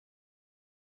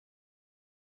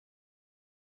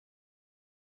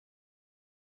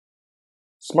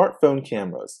Smartphone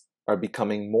cameras are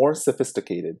becoming more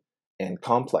sophisticated and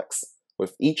complex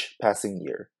with each passing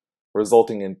year,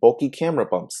 resulting in bulky camera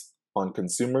bumps on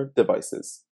consumer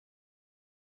devices.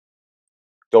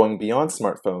 Going beyond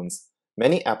smartphones,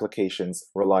 many applications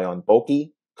rely on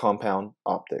bulky, compound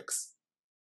optics.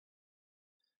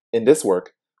 In this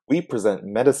work, we present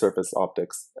metasurface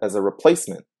optics as a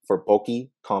replacement for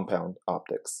bulky, compound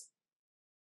optics.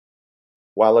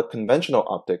 While a conventional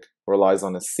optic relies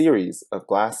on a series of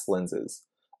glass lenses,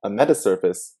 a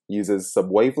metasurface uses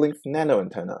subwavelength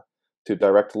nanoantenna to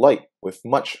direct light with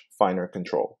much finer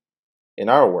control. In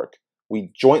our work,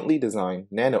 we jointly design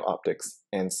nano-optics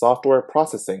and software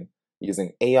processing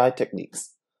using AI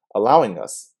techniques, allowing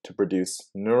us to produce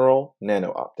neural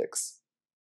nano-optics.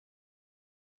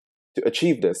 To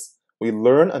achieve this, we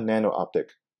learn a nano-optic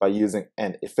by using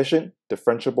an efficient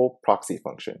differentiable proxy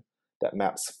function that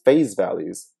maps phase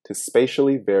values to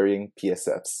spatially varying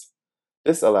PSFs.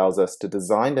 This allows us to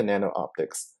design the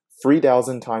nano-optics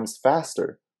 3,000 times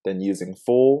faster than using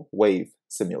full wave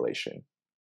simulation.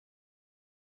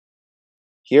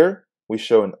 Here, we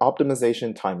show an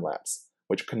optimization time-lapse,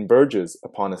 which converges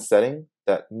upon a setting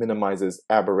that minimizes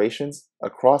aberrations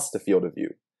across the field of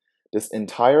view. This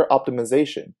entire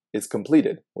optimization is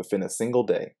completed within a single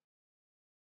day.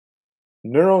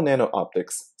 Neural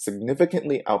nano-optics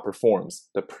significantly outperforms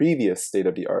the previous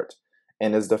state-of-the-art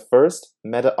and is the first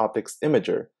meta-optics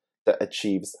imager that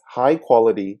achieves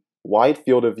high-quality, wide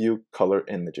field of view color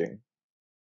imaging.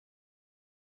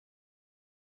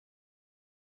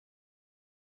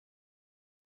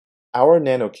 Our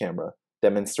nano camera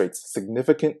demonstrates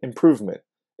significant improvement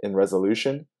in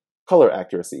resolution, color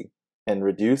accuracy, and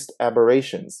reduced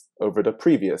aberrations over the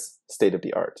previous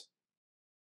state-of-the-art.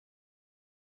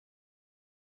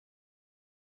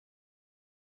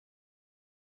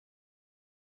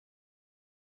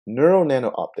 Neural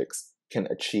nano-optics can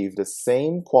achieve the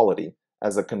same quality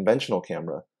as a conventional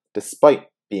camera despite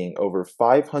being over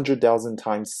 500,000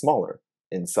 times smaller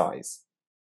in size.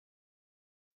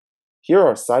 Here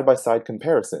are side-by-side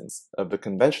comparisons of the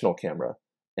conventional camera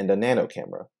and the nano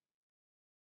camera.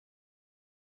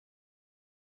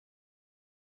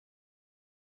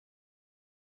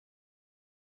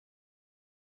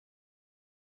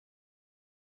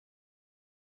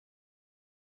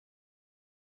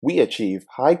 We achieve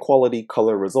high-quality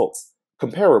color results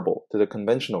comparable to the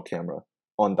conventional camera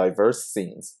on diverse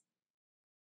scenes.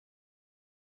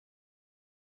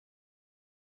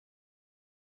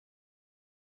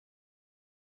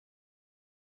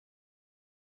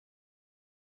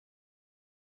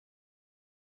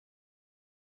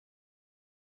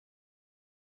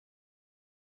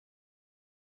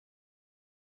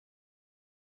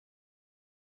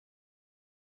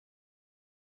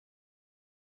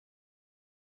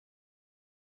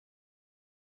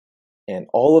 And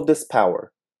all of this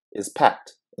power is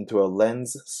packed into a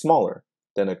lens smaller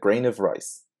than a grain of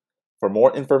rice. For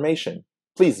more information,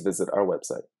 please visit our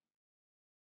website.